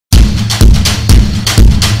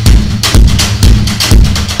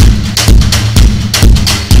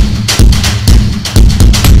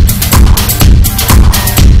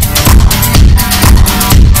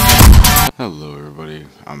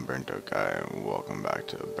I'm Burnedoutguy and welcome back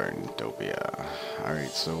to Burnedopia.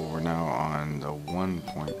 Alright, so we're now on the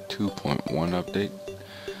 1.2.1 update,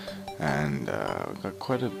 and we've got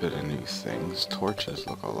quite a bit of new things. Torches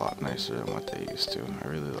look a lot nicer than what they used to. I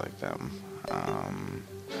really like them.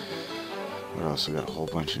 We also got a whole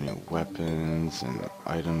bunch of new weapons, and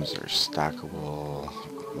items are stackable.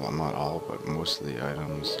 Well, not all, but most of the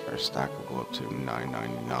items are stackable up to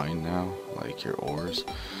 $9.99 now, like your ores.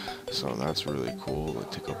 So that's really cool. They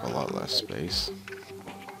take up a lot less space.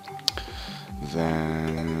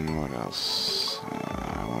 Then what else?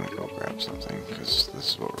 I want to go grab something because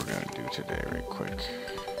this is what we're gonna do today, right quick.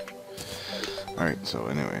 Alright, so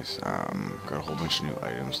anyways, got a whole bunch of new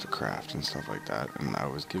items to craft and stuff like that, and I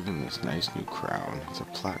was given this nice new crown. It's a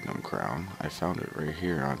platinum crown. I found it right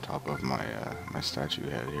here on top of my my statue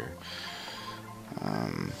head here.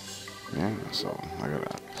 Yeah, so I got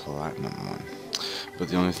a platinum one. But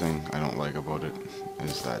the only thing I don't like about it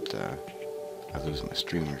is that I lose my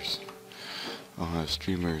streamers. I'll have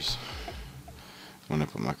streamers when I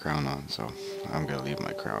put my crown on, so I'm gonna leave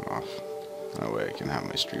my crown off. That way I can have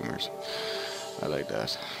my streamers. I like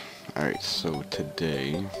that. Alright, so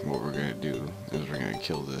today what we're gonna do is we're gonna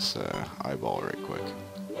kill this eyeball right quick.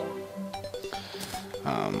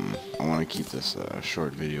 I want to keep this a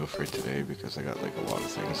short video for today because I got like a lot of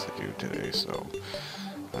things to do today, so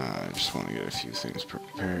I just want to get a few things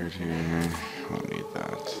prepared here. Won't need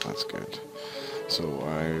that. That's good. So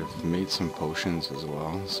I've made some potions as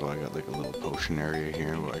well, so I got like a little potion area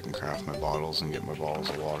here where I can craft my bottles and get my bottles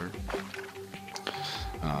of water.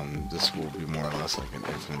 This will be more or less like an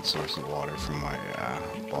infinite source of water from my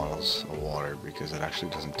bottles of water because it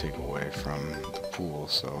actually doesn't take away from the pool,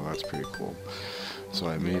 so that's pretty cool. So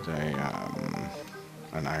I made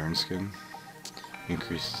an iron skin.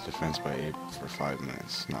 Increases defense by 8 for 5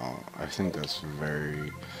 minutes. Now I think that's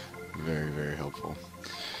very, very, very helpful.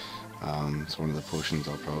 It's one of the potions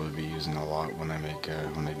I'll probably be using a lot when I make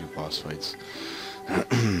when I do boss fights.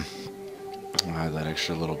 That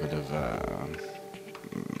extra little bit of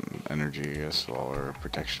energy, I guess, or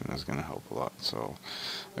protection is gonna help a lot. So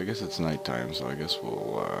I guess it's nighttime, so I guess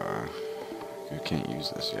we'll you can't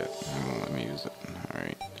use this yet. It won't let me use it.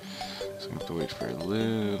 Alright. So I have to wait for a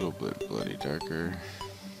little bit bloody darker.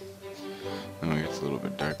 Then when it gets a little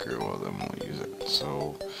bit darker, well then we'll use it.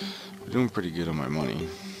 So we're doing pretty good on my money.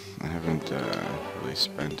 I haven't really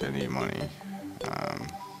spent any money.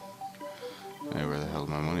 Hey, where the hell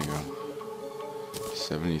did my money go?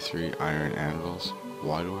 73 iron anvils.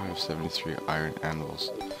 Why do I have 73 iron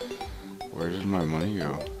anvils? Where did my money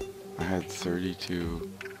go? I had 32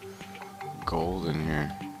 gold in here.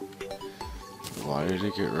 Why did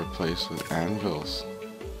it get replaced with anvils?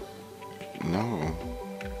 No.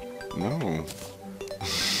 No.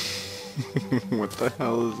 What the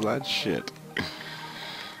hell is that shit?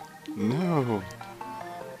 No.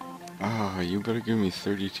 Ah, you better give me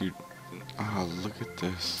 32. Ah, look at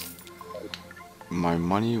this. My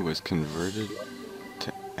money was converted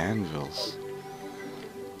to anvils.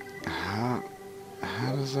 How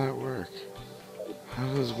does that work? How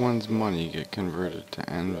does one's money get converted to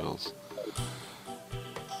anvils?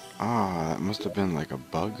 Ah, that must have been like a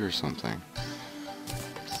bug or something.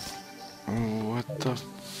 What the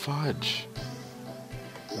fudge?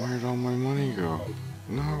 Where'd all my money go?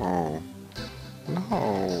 No.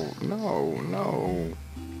 No. No. No.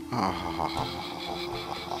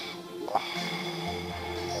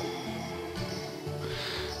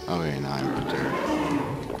 Okay, now I'm deterred.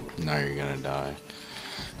 Now you're gonna die.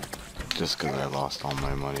 Just because I lost all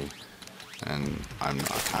my money. And I'm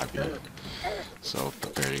not happy. So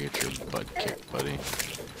prepare to get your butt kicked, buddy.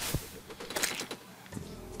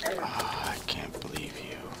 I can't believe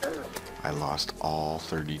you. I lost all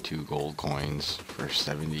 32 gold coins for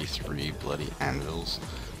 73 bloody anvils.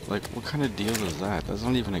 Like, what kind of deal is that? That's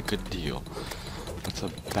not even a good deal. That's a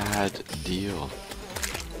bad deal.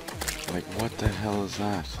 Like, what the hell is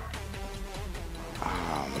that?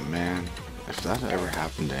 Oh, man. If that ever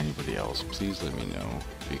happened to anybody else, please let me know.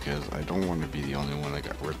 Because I don't want to be the only one that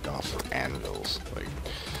got ripped off for anvils. Like,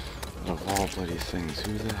 of all bloody things,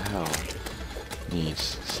 who the hell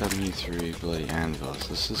needs 73 bloody anvils?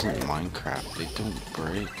 This isn't Minecraft. They don't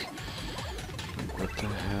break. Like, what the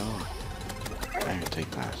hell? I can take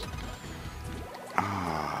that.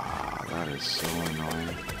 Ah, that is so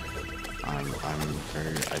annoying. I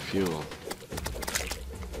feel,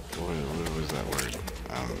 what was that word?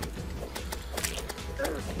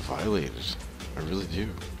 Violated. I really do.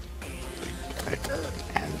 Like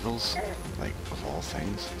anvils? Like, of all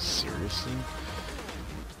things? Seriously?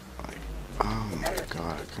 Like, oh my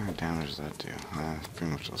god, what kind of damage does that do?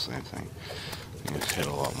 Pretty much the same thing. I think it hit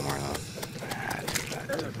a lot more than that. I take that.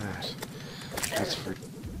 Take that. That's for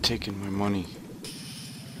taking my money.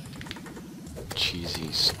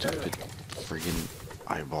 Cheesy, stupid, friggin'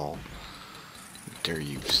 eyeball. Dare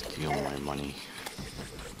you steal my money?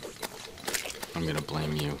 I'm gonna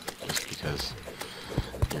blame you just because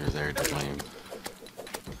you're there to blame.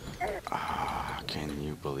 Ah, can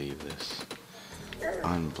you believe this?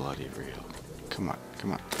 Unbloody real. Come on,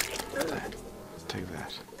 come on. That. Take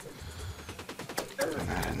that. And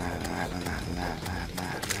that, and that, and that, and that, and that, and that, and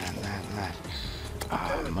that, and that, and that.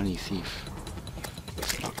 Ah, money thief.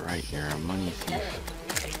 That's not right, you're a money thief.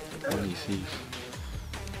 Money thief.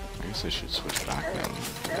 I guess I should switch back then.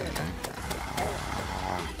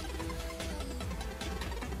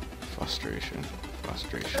 Frustration.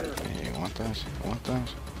 Frustration. Hey, you want that? You want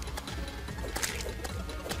that?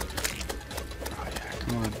 Oh yeah,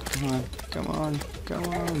 come on, come on, come on, come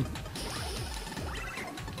on.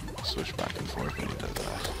 Switch back and forth when he does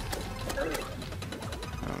that.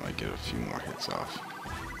 I might get a few more hits off.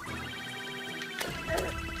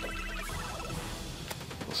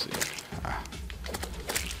 We'll see. Ah.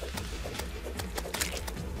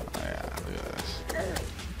 Oh yeah, look at this.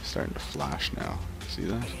 It's starting to flash now. See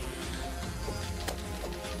that?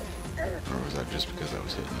 Or was that just because I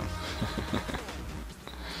was hitting him?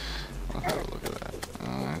 I'll have a look at that.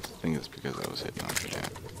 I think it's because I was hitting him, yeah.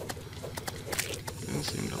 Didn't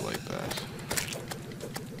seem to like that.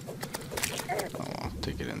 Oh well,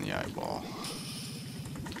 take it in the eyeball.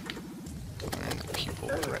 Or in the pupil,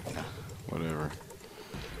 retina. Whatever.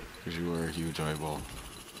 Because you are a huge eyeball.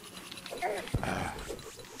 Ah.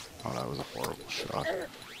 Oh, that was a horrible shot.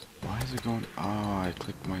 Why is it going? Oh, I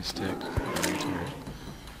clicked my stick.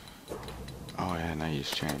 Oh yeah, now you've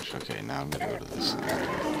changed. Okay, now I'm gonna go to this side.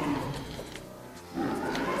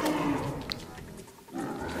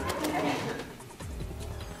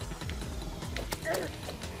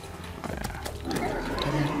 Oh yeah.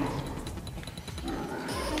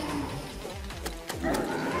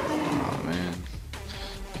 Oh man.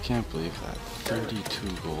 I can't believe that. 32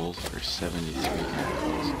 gold for 73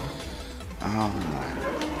 handles. Oh my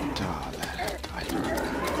god,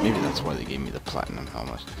 maybe that's why they gave me the platinum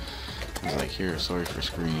helmet. I was like, here, sorry for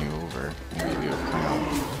screwing you over. Maybe you'll come out.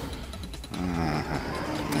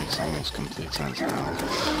 Makes almost complete sense now.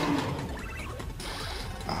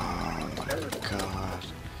 Oh my god.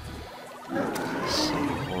 That's so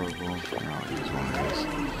horrible. Oh, here's one of these.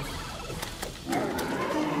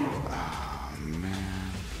 Oh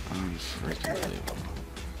man. Unfreaking believable.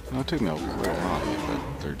 No, it took me quite a while to get that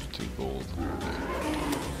 32 gold.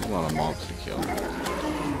 A lot of mobs to kill. Oh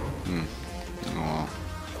well.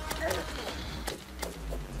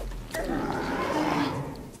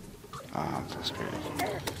 I'm frustrated.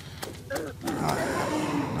 Not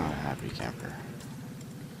a happy camper.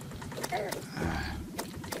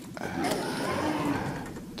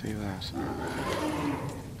 Take that.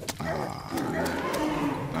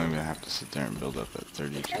 I'm gonna have to sit there and build up at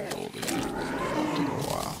 32 gold again. It'll take a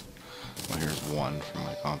while. Well, here's one for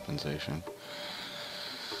my compensation.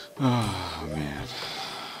 Oh man.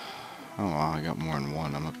 Oh wow, I got more than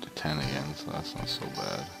one. I'm up to 10 again, so that's not so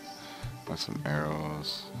bad. Got some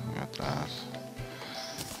arrows. I got that.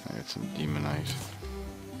 I got some demonite.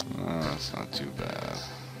 That's not too bad.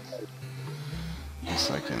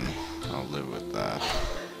 Guess I'll live with that.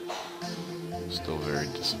 Still very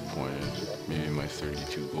disappointed. Maybe my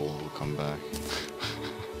 32 gold will come back.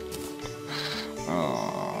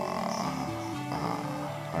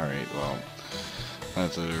 Alright, well,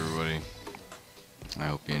 that's it everybody. I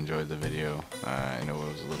hope you enjoyed the video. I know it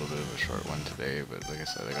was a little bit of a short one today, but like I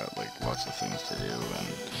said, I got like lots of things to do,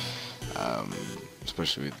 and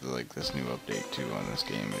especially with like this new update too on this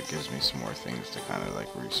game, it gives me some more things to kind of like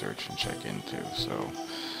research and check into. So,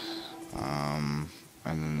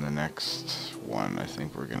 and then the next one, I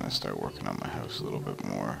think we're gonna start working on my house a little bit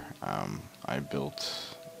more. I built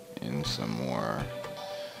in some more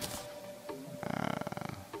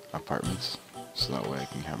apartments, so that way I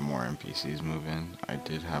can have more NPCs move in. I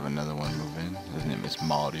did have another one move in. His name is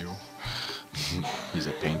Mario. He's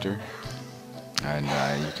a painter, and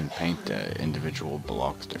you can paint individual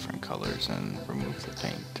blocks different colors and remove the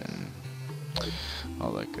paint and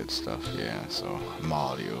all that good stuff. Yeah, so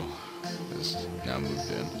Mario is now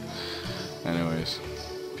moved in. Anyways,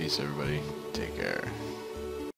 peace everybody. Take care.